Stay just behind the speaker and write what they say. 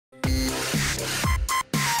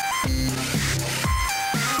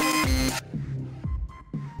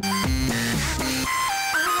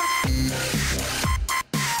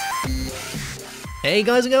Hey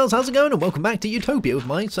guys and girls, how's it going? And welcome back to Utopia with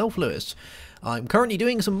myself, Lewis. I'm currently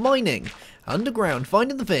doing some mining, underground,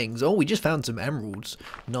 finding the things. Oh, we just found some emeralds.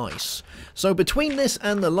 Nice. So between this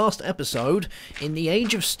and the last episode, in the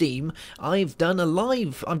age of Steam, I've done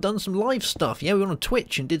some live stuff. Yeah, we went on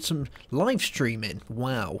Twitch and did some live streaming.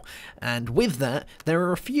 Wow. And with that, there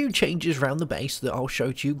are a few changes around the base that I'll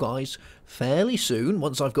show to you guys fairly soon,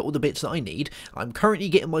 once I've got all the bits that I need. I'm currently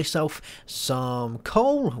getting myself some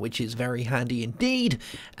coal, which is very handy indeed,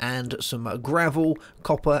 and some gravel,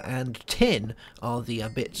 copper and tin are the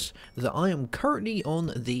bits that I am currently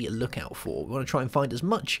on the lookout for. We want to try and find as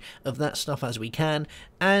much of that stuff as we can,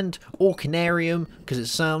 and Orcanarium, because it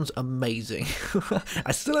sounds amazing.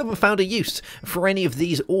 I still haven't found a use for any of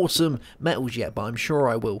these awesome metals yet, but I'm sure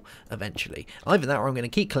I will eventually. Either that or I'm going to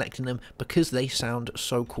keep collecting them because they sound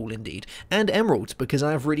so cool indeed. And emeralds, because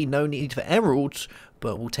I have really no need for emeralds,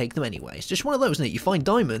 but we'll take them anyway. It's just one of those, isn't it? You find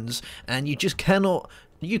diamonds and you just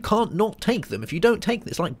you can't not take them. If you don't take them,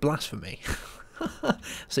 it's like blasphemy.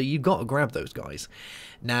 So you've got to grab those guys.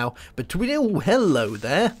 Now, oh, hello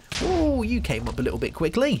there. Oh, you came up a little bit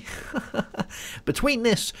quickly. Between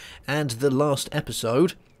this and the last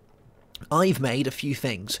episode, I've made a few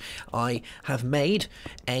things. I have made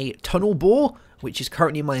a tunnel bore, which is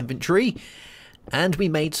currently in my inventory, and we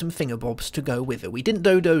made some thingamabobs to go with it. We didn't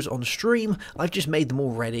do those on stream, I've just made them all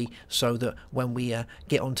ready so that when we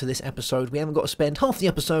get onto this episode, we haven't got to spend half the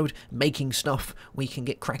episode making stuff. We can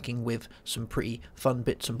get cracking with some pretty fun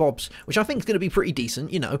bits and bobs, which I think is going to be pretty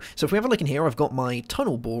decent, you know. So if we have a look in here, I've got my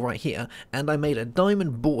tunnel bore right here, and I made a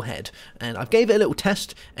diamond bore head, and I've gave it a little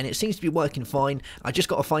test, and it seems to be working fine. I just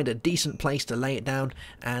got to find a decent place to lay it down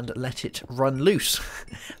and let it run loose.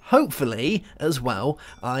 Hopefully, as well,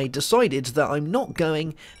 I decided that I'm not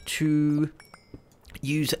going to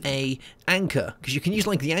use a anchor, because you can use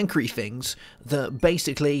like the anchory things that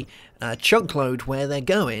basically chunk load where they're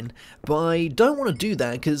going, but I don't want to do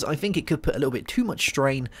that because I think it could put a little bit too much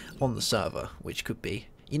strain on the server, which could be,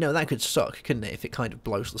 you know, that could suck, couldn't it, if it kind of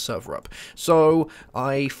blows the server up. So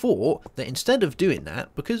I thought that instead of doing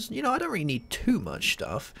that, because, you know, I don't really need too much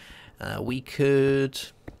stuff, we could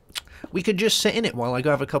just sit in it while I go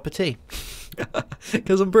have a cup of tea.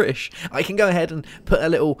 Because I'm British. I can go ahead and put a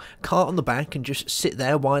little cart on the back and just sit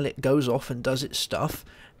there while it goes off and does its stuff.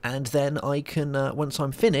 And then I can, once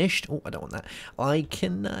I'm finished, oh, I don't want that, I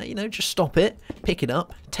can, you know, just stop it, pick it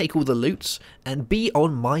up, take all the loots, and be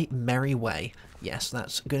on my merry way. Yes,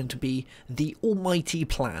 that's going to be the almighty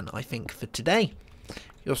plan, I think, for today.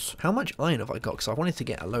 Just, how much iron have I got? Because I wanted to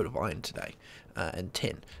get a load of iron today, and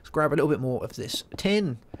tin. Let's grab a little bit more of this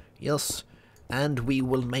tin. Yes, and we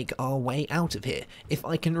will make our way out of here. If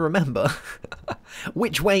I can remember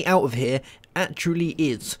which way out of here actually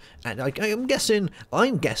is. And I'm guessing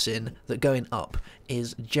that going up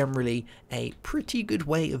is generally a pretty good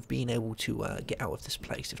way of being able to get out of this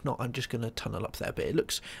place. If not, I'm just going to tunnel up there. But it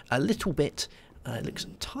looks a little bit, it looks a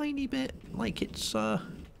tiny bit like it's a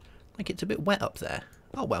bit wet up there.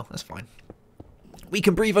 Oh well, that's fine. We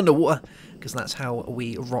can breathe underwater, because that's how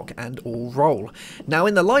we rock and all roll. Now,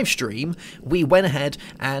 in the live stream, we went ahead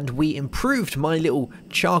and we improved my little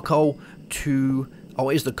charcoal to, oh,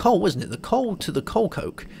 it was the coal, wasn't it? The coal to the coal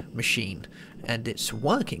coke machine. And it's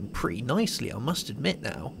working pretty nicely, I must admit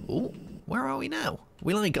now. Oh, where are we now?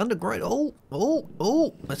 We're like underground.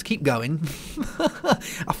 Oh, let's keep going.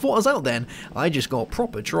 I thought I was out then. I just got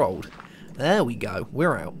proper trolled. There we go,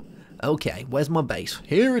 we're out. Okay, where's my base?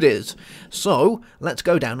 Here it is. So, let's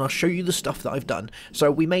go down. I'll show you the stuff that I've done. So,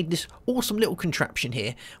 we made this awesome little contraption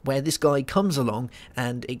here, where this guy comes along,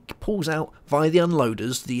 and it pulls out via the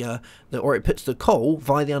unloaders, or it puts the coal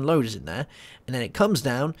via the unloaders in there, and then it comes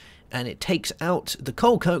down, and it takes out the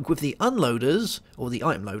coal coke with the unloaders, or the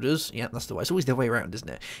item loaders. Yeah, that's the way. It's always the way around, isn't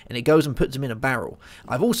it? And it goes and puts them in a barrel.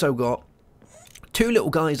 I've also got two little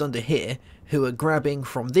guys under here, who are grabbing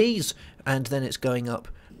from these, and then it's going up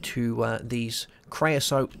to these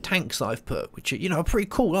creosote tanks that I've put, which are, you know, are pretty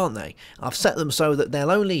cool, aren't they? I've set them so that they'll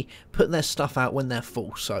only put their stuff out when they're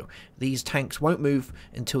full, so these tanks won't move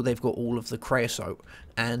until they've got all of the creosote.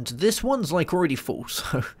 And this one's like already full,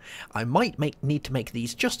 so I might need to make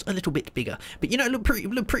these just a little bit bigger. But you know, it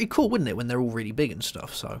look pretty cool, wouldn't it, when they're all really big and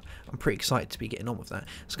stuff? So I'm pretty excited to be getting on with that.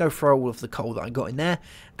 Let's go throw all of the coal that I got in there,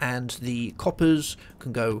 and the coppers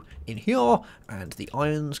can go in here, and the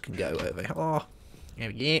irons can go over here.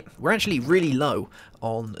 Yeah, we're actually really low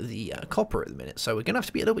on the copper at the minute, so we're going to have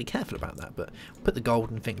to be a little bit careful about that, but put the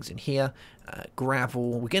golden things in here.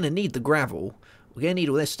 Gravel, we're going to need the gravel. We're going to need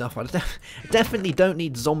all this stuff. I definitely don't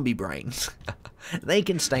need zombie brains. They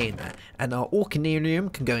can stay in there. And our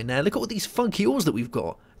Orcanarium can go in there. Look at all these funky ores that we've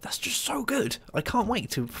got. That's just so good. I can't wait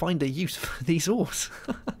to find a use for these ores.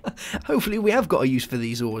 Hopefully we have got a use for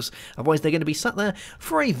these ores. Otherwise they're going to be sat there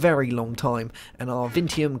for a very long time. And our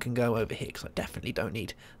Vintium can go over here, because I definitely don't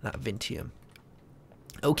need that Vintium.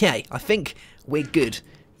 Okay, I think we're good.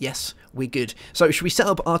 Yes, we're good. So should we set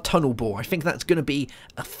up our tunnel bore? I think that's going to be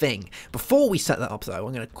a thing. Before we set that up though,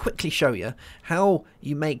 I'm going to quickly show you how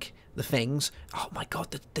you make the things. Oh my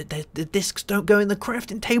god, the discs don't go in the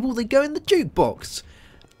crafting table, they go in the jukebox.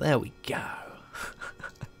 There we go.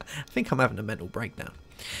 I think I'm having a mental breakdown.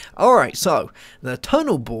 Alright, so the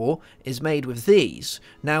tunnel bore is made with these.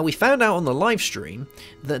 Now we found out on the live stream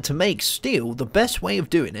that to make steel, the best way of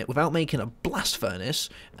doing it without making a blast furnace,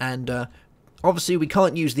 and obviously we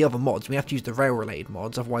can't use the other mods, we have to use the rail related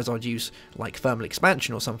mods, otherwise I'd use like thermal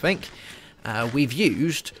expansion or something. We've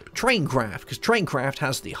used Traincraft, because Traincraft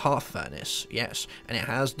has the hearth furnace, yes, and it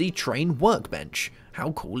has the train workbench.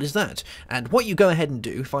 How cool is that? And what you go ahead and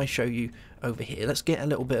do, if I show you over here, let's get a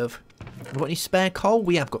little bit of... We've got any spare coal?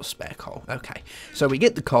 We have got spare coal. Okay, so we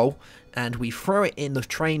get the coal, and we throw it in the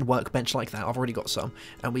train workbench like that. I've already got some.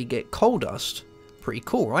 And we get coal dust. Pretty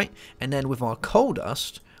cool, right? And then with our coal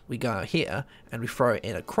dust, we go out here, and we throw it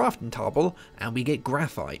in a crafting table, and we get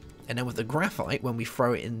graphite. And then with the graphite, when we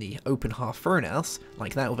throw it in the open hearth furnace,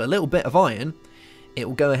 like that with a little bit of iron, it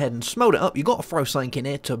will go ahead and smelt it up. You've got to throw something in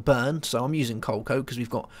here to burn, so I'm using coal coke because we've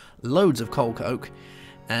got loads of coal coke,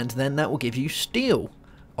 and then that will give you steel.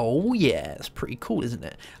 Oh yeah, that's pretty cool, isn't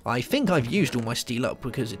it? I think I've used all my steel up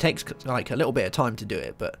because it takes like a little bit of time to do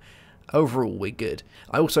it, but overall we're good.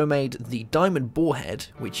 I also made the diamond bore head,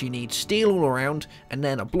 which you need steel all around, and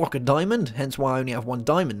then a block of diamond, hence why I only have one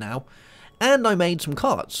diamond now. And I made some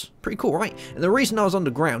carts. Pretty cool, right? And the reason I was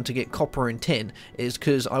underground to get copper and tin is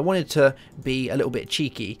because I wanted to be a little bit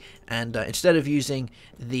cheeky, and instead of using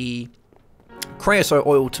the creosote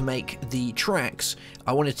oil to make the tracks,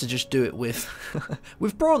 I wanted to just do it with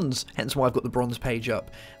with bronze. Hence why I've got the bronze page up,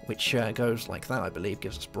 which goes like that, I believe,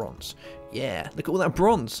 gives us bronze. Yeah, look at all that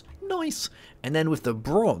bronze. Nice. And then with the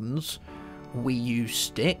bronze, we use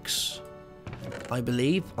sticks, I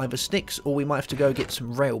believe. Either sticks or we might have to go get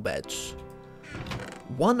some rail beds.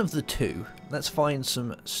 One of the two. Let's find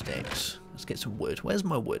some sticks. Let's get some wood. Where's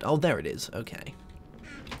my wood? Oh, there it is. Okay.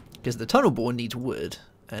 Because the tunnel bore needs wood,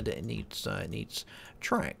 and it needs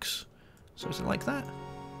tracks. So is it like that?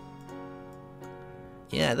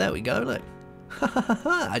 Yeah, there we go. Look.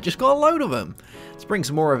 I just got a load of them. Let's bring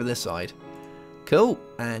some more over this side. Cool.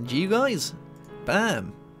 And you guys?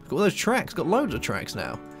 Bam. Got all those tracks. Got loads of tracks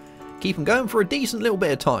now. Keep them going for a decent little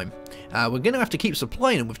bit of time. We're going to have to keep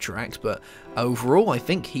supplying him with tracks, but overall I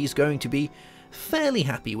think he's going to be fairly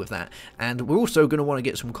happy with that. And we're also going to want to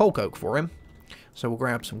get some coal coke for him. So we'll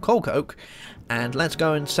grab some coal coke, and let's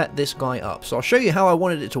go and set this guy up. So I'll show you how I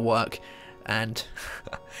wanted it to work, and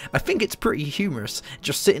I think it's pretty humorous,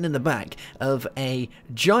 just sitting in the back of a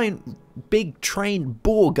giant big train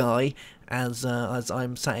bore guy as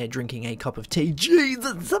I'm sat here drinking a cup of tea.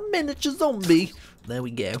 Jesus, it's a miniature zombie. There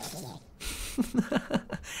we go.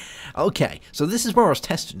 Okay, so this is where I was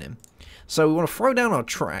testing him. So we want to throw down our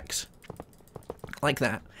tracks, like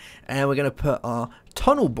that, and we're going to put our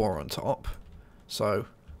tunnel bore on top. So,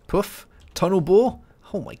 poof, tunnel bore.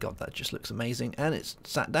 Oh my god, that just looks amazing. And it's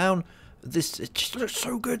sat down. It just looks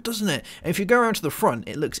so good, doesn't it? And if you go around to the front,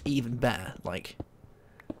 it looks even better. Like,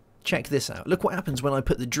 check this out. Look what happens when I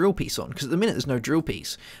put the drill piece on, because at the minute there's no drill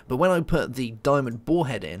piece. But when I put the diamond bore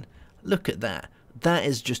head in, look at that. That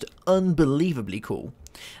is just unbelievably cool.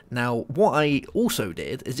 Now, what I also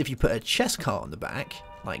did is if you put a chest cart on the back,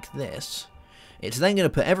 like this, it's then going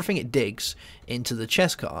to put everything it digs into the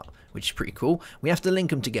chest cart, which is pretty cool. We have to link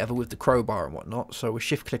them together with the crowbar and whatnot, so we'll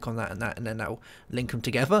shift click on that, and then that'll link them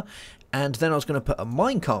together. And then I was going to put a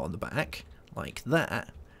minecart on the back, like that,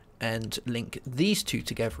 and link these two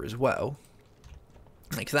together as well,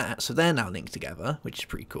 like that. So they're now linked together, which is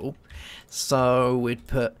pretty cool. So we'd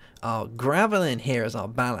put our gravel in here as our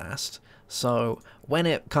ballast, so when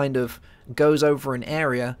it kind of goes over an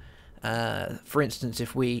area, for instance,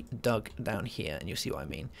 if we dug down here, and you'll see what I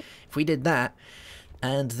mean. If we did that,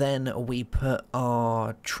 and then we put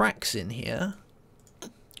our tracks in here,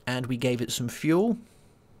 and we gave it some fuel,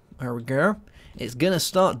 there we go, it's going to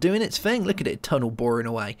start doing its thing. Look at it, tunnel boring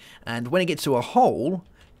away. And when it gets to a hole,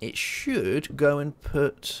 it should go and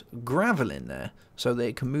put gravel in there, so that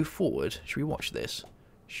it can move forward. Should we watch this?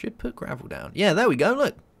 Should put gravel down. Yeah, there we go,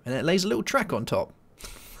 look. And it lays a little track on top.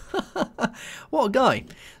 What a guy.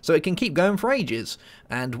 So it can keep going for ages,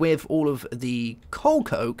 and with all of the coal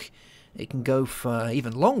coke it can go for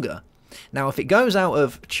even longer. Now, if it goes out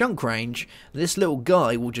of chunk range, this little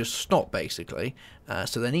guy will just stop, basically.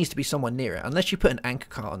 So there needs to be someone near it, unless you put an anchor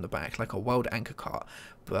cart on the back, like a world anchor cart.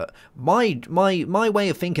 But my way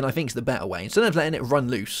of thinking, I think, is the better way. Instead of letting it run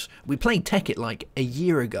loose, we played Tekkit like a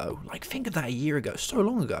year ago. Like, think of that, a year ago, so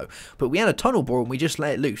long ago. But we had a tunnel bore and we just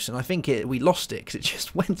let it loose, and I think we lost it because it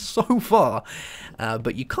just went so far.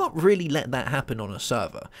 But you can't really let that happen on a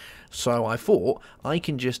server. So I thought I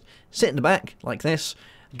can just sit in the back like this,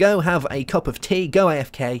 go have a cup of tea, go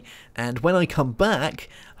AFK, and when I come back,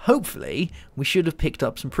 hopefully we should have picked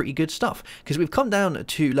up some pretty good stuff, because we've come down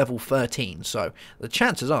to level 13, so the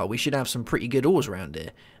chances are we should have some pretty good ores around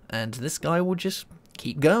here, and this guy will just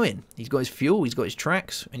keep going. He's got his fuel, he's got his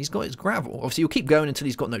tracks, and he's got his gravel. Obviously he'll keep going until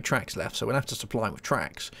he's got no tracks left, so we'll have to supply him with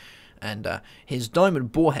tracks. And his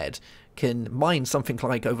diamond borehead can mine something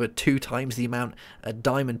like over 2 times the amount a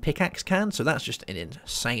diamond pickaxe can, so that's just an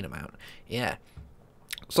insane amount. Yeah.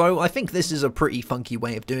 So I think this is a pretty funky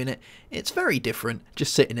way of doing it. It's very different,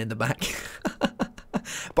 just sitting in the back.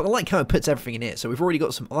 But I like how it puts everything in here. So we've already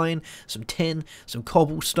got some iron, some tin, some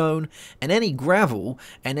cobblestone, and any gravel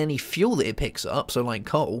and any fuel that it picks up, so like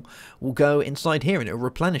coal, will go inside here and it'll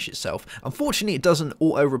replenish itself. Unfortunately, it doesn't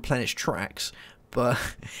auto-replenish tracks, but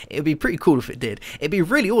it would be pretty cool if it did. It'd be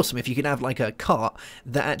really awesome if you could have like a cart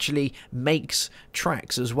that actually makes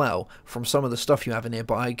tracks as well from some of the stuff you have in here,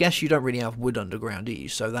 but I guess you don't really have wood underground, do you?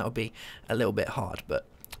 So that would be a little bit hard, but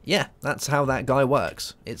yeah, that's how that guy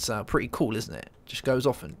works. It's pretty cool, isn't it? Just goes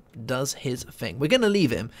off and does his thing. We're going to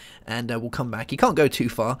leave him, and we'll come back. He can't go too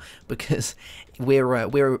far because we're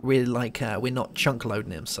not chunk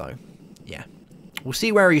loading him, so yeah. We'll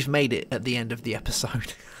see where he's made it at the end of the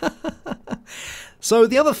episode. So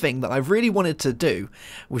the other thing that I really wanted to do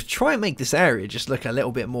was try and make this area just look a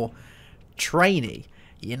little bit more trainy,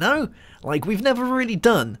 you know? Like, we've never really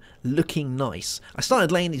done looking nice. I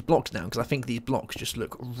started laying these blocks down because I think these blocks just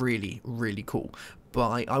look really, really cool.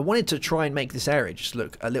 But I wanted to try and make this area just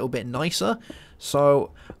look a little bit nicer.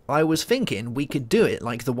 So I was thinking we could do it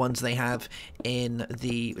like the ones they have in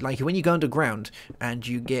the, like when you go underground and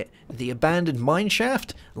you get the abandoned mine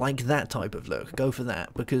shaft, like that type of look. Go for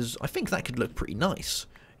that, because I think that could look pretty nice.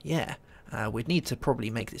 Yeah, we'd need to probably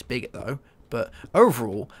make this bigger though. But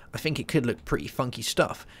overall, I think it could look pretty funky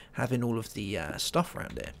stuff, having all of the stuff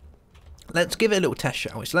around it. Let's give it a little test,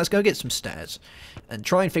 shall we? So let's go get some stairs and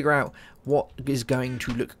try and figure out what is going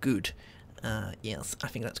to look good. Yes, I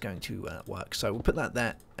think that's going to work. So we'll put that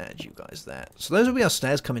there, and you guys there. So those will be our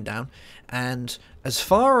stairs coming down. And as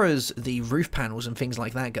far as the roof panels and things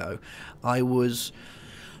like that go, I was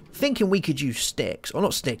thinking we could use sticks, or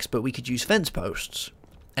not sticks, but we could use fence posts.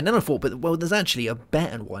 And then I thought, but well, there's actually a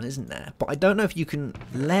better one, isn't there? But I don't know if you can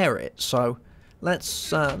layer it. So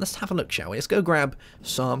let's have a look, shall we? Let's go grab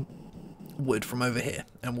some wood from over here,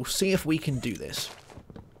 and we'll see if we can do this.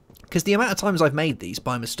 Because the amount of times I've made these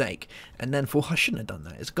by mistake, and then thought I shouldn't have done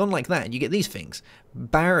that. It's gone like that, and you get these things.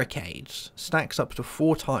 Barricades. Stacks up to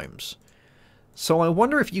 4 times. So I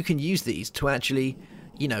wonder if you can use these to actually,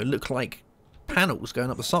 you know, look like panels going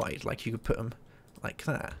up the side. Like you could put them like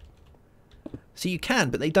that. So you can,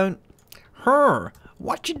 but they don't.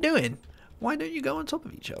 What you doing? Why don't you go on top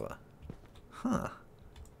of each other? Huh.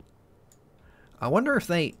 I wonder if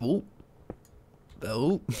they...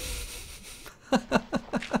 Oh.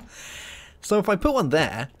 So if I put one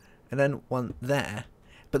there, and then one there,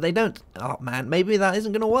 but they don't... Oh man, maybe that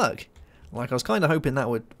isn't going to work. Like, I was kind of hoping that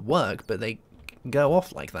would work, but they go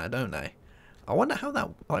off like that, don't they? I wonder how that...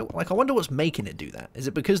 Like, I wonder what's making it do that. Is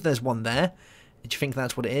it because there's one there? Do you think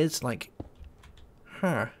that's what it is? Like...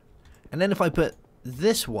 Huh. And then if I put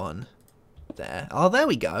this one there... Oh, there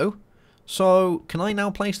we go. So, can I now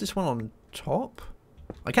place this one on top?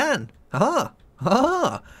 I can. Aha!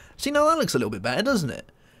 Aha! See, now that looks a little bit better, doesn't it?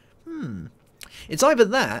 It's either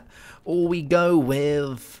that, or we go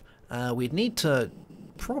with... we'd need to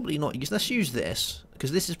probably not use... Let's use this,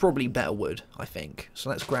 because this is probably better wood, I think. So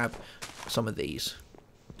let's grab some of these.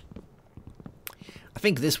 I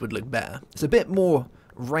think this would look better. It's a bit more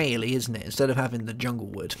raily, isn't it, instead of having the jungle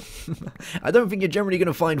wood. I don't think you're generally going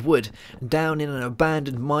to find wood down in an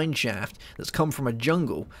abandoned mine shaft that's come from a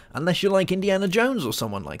jungle, unless you're like Indiana Jones or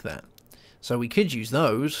someone like that. So we could use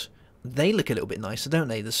those. They look a little bit nicer, don't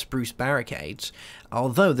they? The spruce barricades.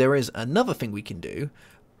 Although there is another thing we can do,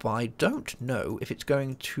 but I don't know if it's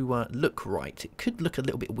going to look right. It could look a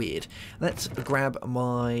little bit weird. Let's grab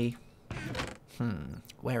my...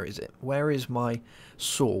 Where is it? Where is my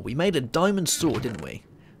saw? We made a diamond saw, didn't we?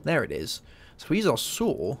 There it is. So we use our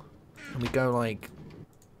saw, and we go like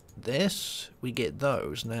this. We get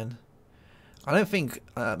those, and then... I don't think...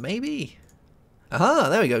 maybe... Aha!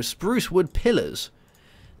 There we go. Spruce wood pillars.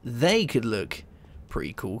 They could look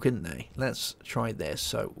pretty cool, couldn't they? Let's try this.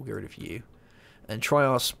 So we'll get rid of you. And try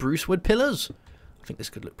our spruce wood pillars. I think this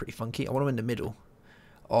could look pretty funky. I want them in the middle.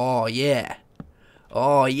 Oh, yeah.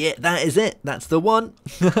 Oh, yeah, that is it. That's the one.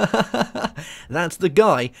 That's the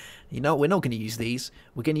guy. You know, we're not going to use these.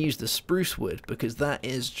 We're going to use the spruce wood because that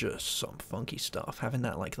is just some funky stuff. Having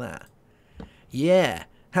that like that. Yeah.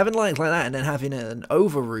 Having like that and then having an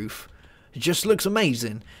over roof. It just looks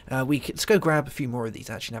amazing. Let's go grab a few more of these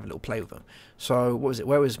actually and have a little play with them. So, what was it?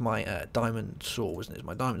 Where was my diamond saw, wasn't it?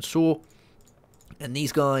 My diamond saw. And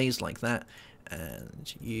these guys like that.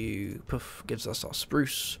 And you, poof, gives us our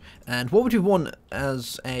spruce. And what would you want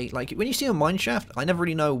as a, like, when you see a mine shaft, I never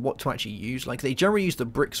really know what to actually use. Like, they generally use the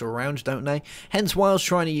bricks around, don't they? Hence why I was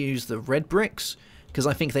trying to use the red bricks, because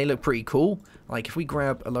I think they look pretty cool. Like, if we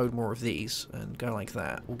grab a load more of these and go like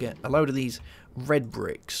that, we'll get a load of these red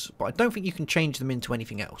bricks. But I don't think you can change them into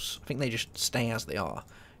anything else. I think they just stay as they are.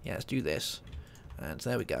 Yeah, let's do this. And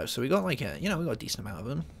there we go. So we got like a, you know, we got a decent amount of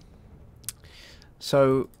them.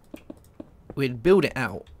 So we'd build it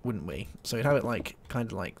out, wouldn't we? So we'd have it like,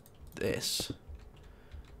 kind of like this.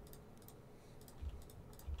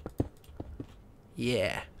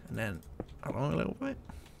 Yeah. And then along a little bit.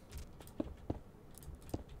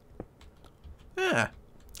 Yeah.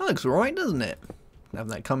 That looks alright, doesn't it? Have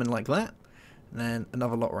that coming like that. And then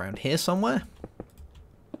another lot around here somewhere.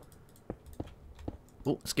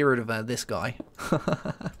 Oh, let's get rid of this guy.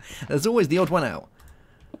 There's always the odd one out.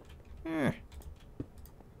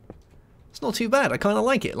 It's not too bad. I kind of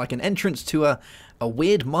like it. Like an entrance to a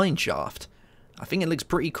weird mine shaft. I think it looks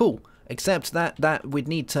pretty cool. Except that we'd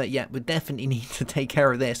need to, yeah, we'd definitely need to take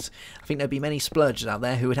care of this. I think there'd be many splurges out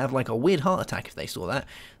there who would have like a weird heart attack if they saw that.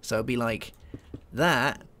 So it'd be like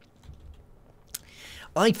that.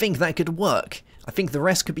 I think that could work. I think the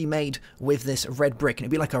rest could be made with this red brick, and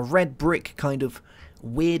it'd be like a red brick kind of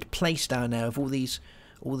weird place down there of all these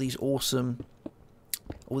awesome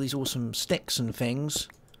sticks and things.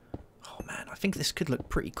 Oh man, I think this could look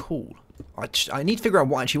pretty cool. I need to figure out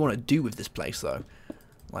what I actually want to do with this place though.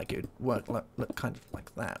 Like it would work look kind of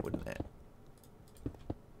like that, wouldn't it?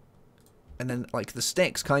 And then like the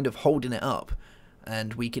sticks kind of holding it up,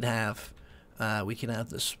 and we could have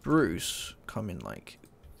the spruce come in like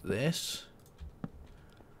this.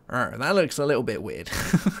 That looks a little bit weird.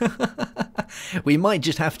 We might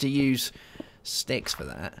just have to use sticks for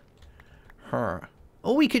that. Or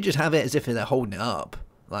we could just have it as if they're holding it up.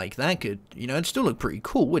 Like that could, you know, it'd still look pretty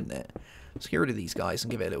cool, wouldn't it? Let's get rid of these guys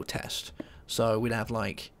and give it a little test. So we'd have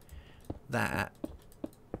like that.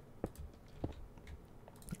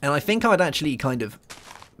 And I think I'd actually kind of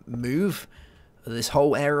move this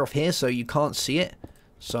whole area off here so you can't see it.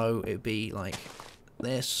 So it'd be like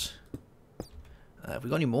this. Have we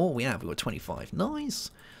got any more? We have. We've got 25.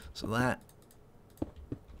 Nice. So that.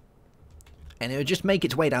 And it would just make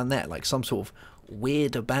its way down there like some sort of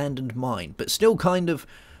weird abandoned mine. But still kind of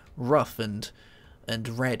rough and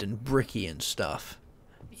red and bricky and stuff.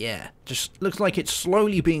 Yeah. Just looks like it's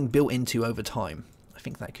slowly being built into over time. I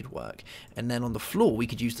think that could work. And then on the floor we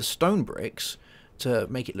could use the stone bricks to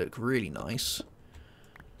make it look really nice.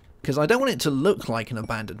 Because I don't want it to look like an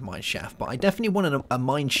abandoned mine shaft, but I definitely want a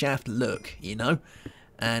mine shaft look, you know?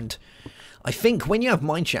 And I think when you have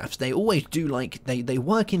mine shafts, they always do like, they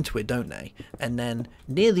work into it, don't they? And then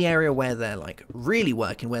near the area where they're like really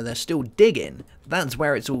working, where they're still digging, that's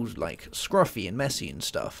where it's all like scruffy and messy and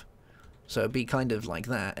stuff. So it'd be kind of like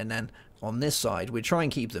that. And then on this side, we'd try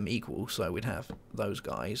and keep them equal, so we'd have those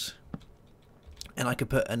guys. And I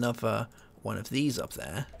could put another one of these up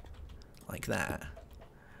there, like that.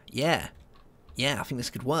 Yeah, I think this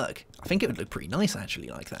could work. I think it would look pretty nice actually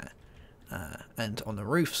like that. And on the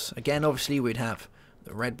roofs, again, obviously we'd have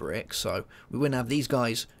the red bricks, so we wouldn't have these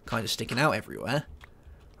guys kind of sticking out everywhere.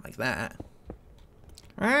 Like that.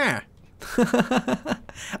 I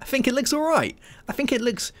think it looks alright. I think it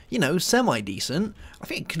looks, you know, semi-decent. I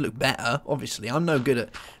think it could look better, obviously. I'm no good at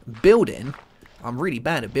building. I'm really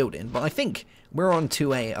bad at building, but I think we're on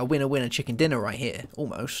to a winner-winner chicken dinner right here,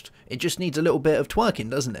 almost. It just needs a little bit of twerking,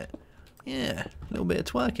 doesn't it? Yeah, a little bit of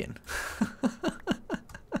twerking.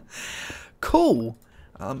 Cool.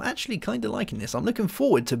 I'm actually kind of liking this. I'm looking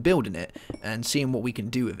forward to building it and seeing what we can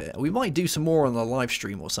do with it. We might do some more on the live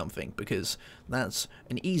stream or something, because that's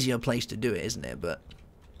an easier place to do it, isn't it? But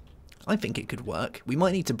I think it could work. We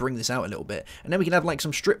might need to bring this out a little bit, and then we can have like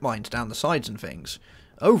some strip mines down the sides and things.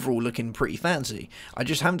 Overall looking pretty fancy. I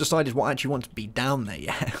just haven't decided what I actually want to be down there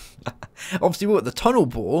yet. Obviously we've got the tunnel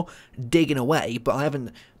bore digging away, but I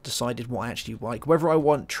haven't decided what I actually like. Whether I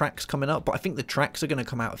want tracks coming up, but I think the tracks are going to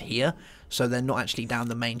come out of here, so they're not actually down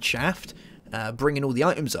the main shaft, bringing all the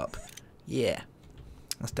items up. Yeah.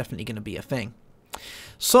 That's definitely going to be a thing.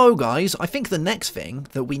 So guys, I think the next thing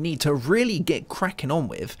that we need to really get cracking on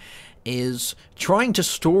with is trying to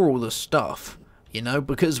store all the stuff, you know,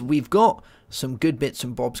 because we've got some good bits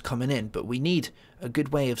and bobs coming in, but we need a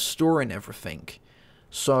good way of storing everything.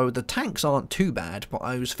 So the tanks aren't too bad, but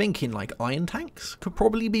I was thinking like iron tanks could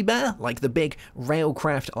probably be better, like the big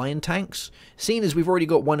railcraft iron tanks. Seeing as we've already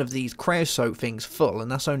got one of these creosote things full,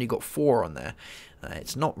 and that's only got 4 on there,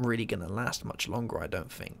 it's not really going to last much longer, I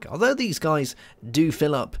don't think. Although these guys do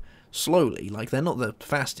fill up slowly, like they're not the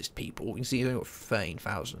fastest people. You can see they've got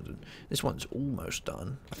 13,000, and this one's almost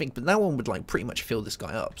done, I think, but that one would like pretty much fill this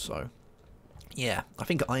guy up, so yeah, I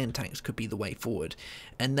think iron tanks could be the way forward.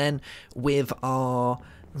 And then with our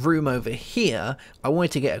room over here, I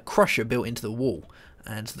wanted to get a crusher built into the wall.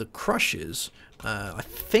 And the crushers, I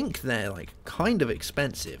think they're like kind of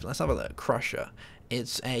expensive. Let's have a look. Crusher.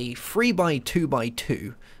 It's a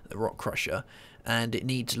 3x2x2, the rock crusher, and it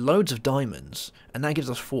needs loads of diamonds, and that gives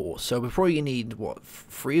us 4. So we're probably going to need, what,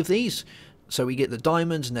 3 of these? So we get the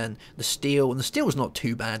diamonds and then the steel, and the steel's not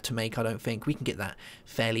too bad to make, I don't think. We can get that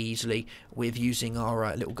fairly easily with using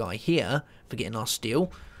our little guy here for getting our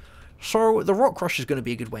steel. So the rock crusher is going to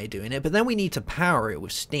be a good way of doing it, but then we need to power it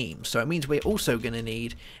with steam. So it means we're also going to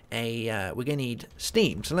need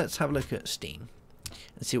steam. So let's have a look at steam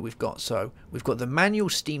and see what we've got. So we've got the manual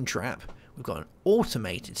steam trap. We've got an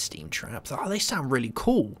automated steam trap. Oh, they sound really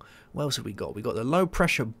cool. What else have we got? We've got the low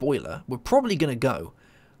pressure boiler. We're probably going to go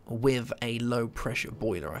with a low pressure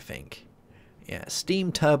boiler, I think. Yeah,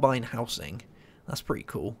 steam turbine housing. That's pretty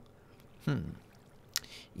cool.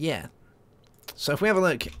 Yeah. So if we have a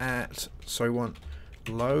look at, so we want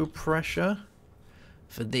low pressure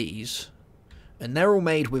for these, and they're all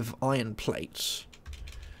made with iron plates.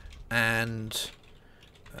 And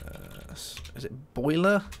is it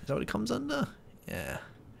boiler? Is that what it comes under? Yeah.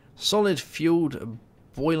 Solid fueled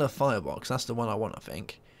boiler firebox. That's the one I want, I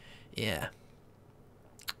think. Yeah.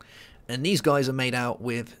 And these guys are made out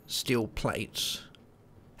with steel plates.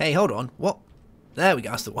 Hey, hold on. What? There we go.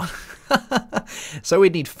 That's the one. So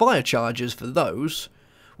we'd need fire chargers for those,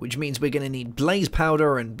 which means we're going to need blaze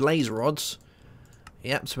powder and blaze rods.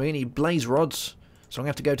 Yep, so we're going to need blaze rods. So I'm going to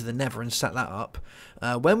have to go to the Nether and set that up.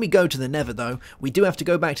 When we go to the Nether, though, we do have to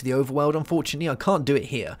go back to the overworld. Unfortunately, I can't do it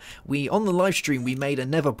here. On the live stream, we made a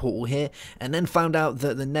Nether portal here, and then found out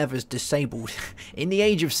that the Nether's disabled in the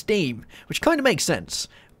Age of Steam, which kind of makes sense.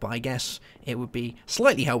 But I guess it would be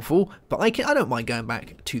slightly helpful. But I don't mind going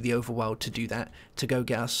back to the overworld to do that, to go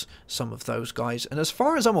get us some of those guys. And as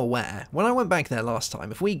far as I'm aware, when I went back there last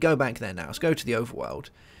time, if we go back there now, let's go to the overworld.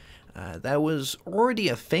 There was already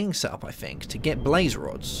a thing set up, I think, to get blaze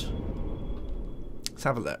rods. Let's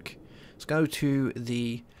have a look. Let's go to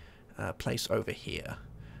the place over here.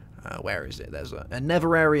 Where is it? There's a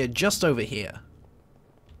Nether area just over here.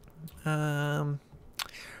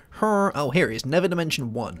 Oh, here it is. Nether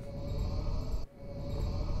Dimension 1.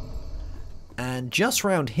 And just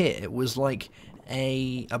round here, it was like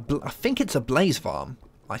I think it's a blaze farm.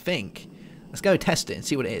 I think. Let's go test it and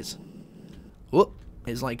see what it is. Whoop.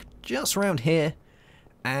 It's like just around here.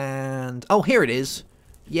 And oh, here it is.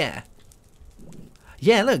 Yeah.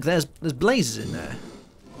 Yeah, look, there's blazes in there.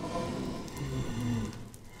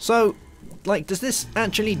 So, like, does this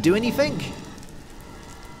actually do anything?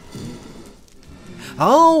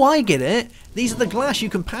 Oh, I get it. These are the glass you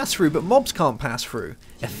can pass through, but mobs can't pass through.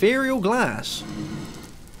 Ethereal glass.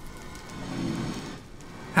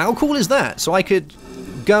 How cool is that? So I could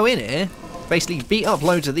go in here, basically beat up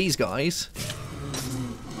loads of these guys.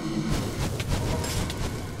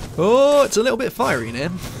 Oh, it's a little bit fiery in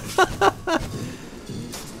here.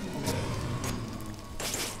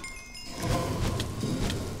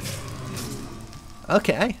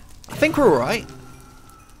 Okay, I think we're alright.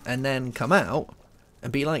 And then come out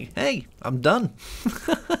and be like, hey, I'm done.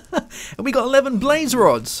 And we got 11 blaze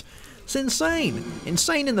rods. It's insane.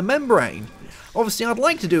 Insane in the membrane. Obviously, I'd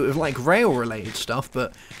like to do it with like rail-related stuff,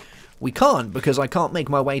 but we can't because I can't make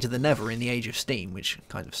my way to the Nether in the Age of Steam, which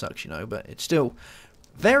kind of sucks, you know, but it's still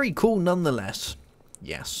very cool nonetheless.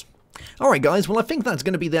 Yes. Alright, guys, well, I think that's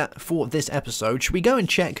going to be that for this episode. Should we go and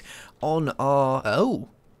check on our... Oh.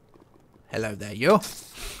 Hello there, you.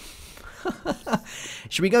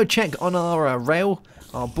 Should we go check on our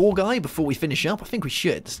our ball guy before we finish up? I think we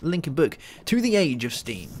should. Linkin Book to the Age of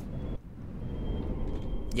Steam.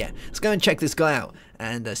 Yeah, let's go and check this guy out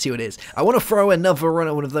and see what it is. I want to throw another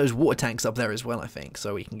one of those water tanks up there as well, I think,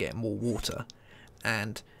 so we can get more water.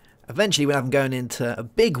 And eventually we'll have him going into a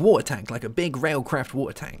big water tank, like a big railcraft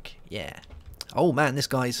water tank. Yeah. Oh man, this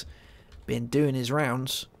guy's been doing his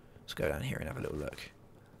rounds. Let's go down here and have a little look.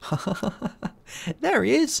 There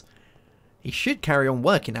he is. He should carry on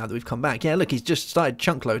working now that we've come back. Yeah, look, he's just started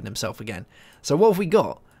chunk loading himself again. So what have we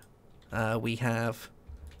got? We have...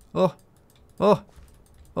 Oh.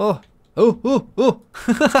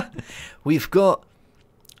 We've got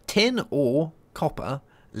tin, ore, copper,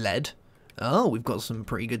 lead. Oh, we've got some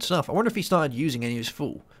pretty good stuff. I wonder if he started using any of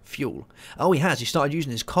his fuel. Oh, he has. He started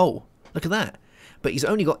using his coal. Look at that. But he's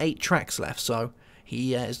only got 8 tracks left, so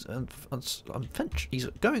he is he's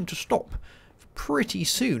going to stop pretty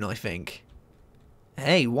soon, I think.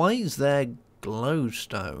 Hey, why is there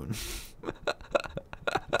glowstone?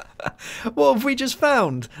 What have we just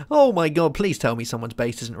found? Oh my god, please tell me someone's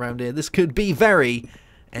base isn't around here. This could be very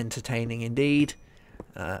entertaining indeed.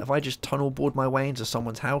 If I just tunnel bored my way into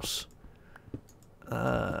someone's house?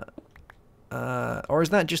 Or is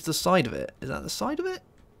that just the side of it? Is that the side of it?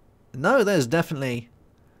 No, there's definitely...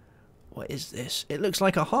 What is this? It looks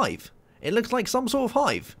like a hive. It looks like some sort of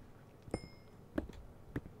hive.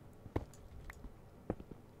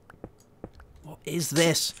 What is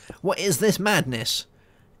this? What is this madness?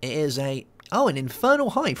 It is a... Oh, an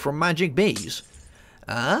infernal hive from Magic Bees.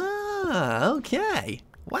 Ah, okay.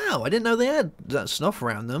 Wow, I didn't know they had that stuff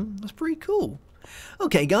around them. That's pretty cool.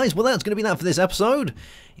 Okay, guys, well, that's going to be that for this episode.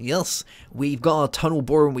 Yes, we've got our tunnel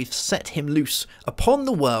borer and we've set him loose upon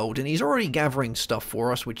the world, and he's already gathering stuff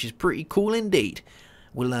for us, which is pretty cool indeed.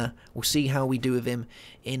 We'll see how we do with him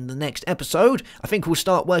in the next episode. I think we'll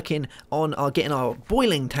start working on getting our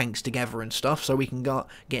boiling tanks together and stuff, so we can get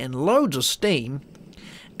getting loads of steam.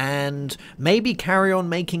 And maybe carry on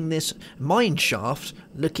making this mine shaft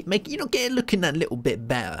get it looking that little bit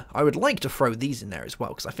better. I would like to throw these in there as well,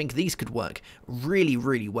 because I think these could work really,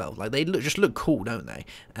 really well. Like, they just look cool, don't they?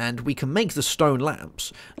 And we can make the stone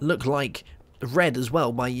lamps look like red as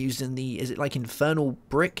well by using the, is it like infernal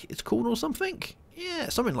brick it's called or something? Yeah,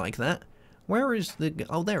 something like that. Where is the,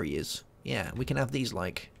 oh, there he is. Yeah, we can have these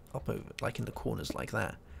like up over, like in the corners like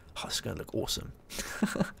that. Oh, this is going to look awesome.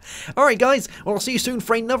 Alright guys, well, I'll see you soon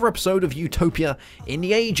for another episode of Utopia in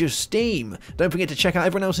the Age of Steam. Don't forget to check out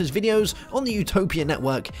everyone else's videos on the Utopia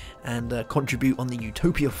network and contribute on the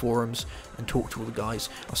Utopia forums and talk to all the guys.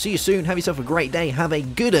 I'll see you soon, have yourself a great day, have a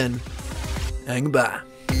good one, and goodbye.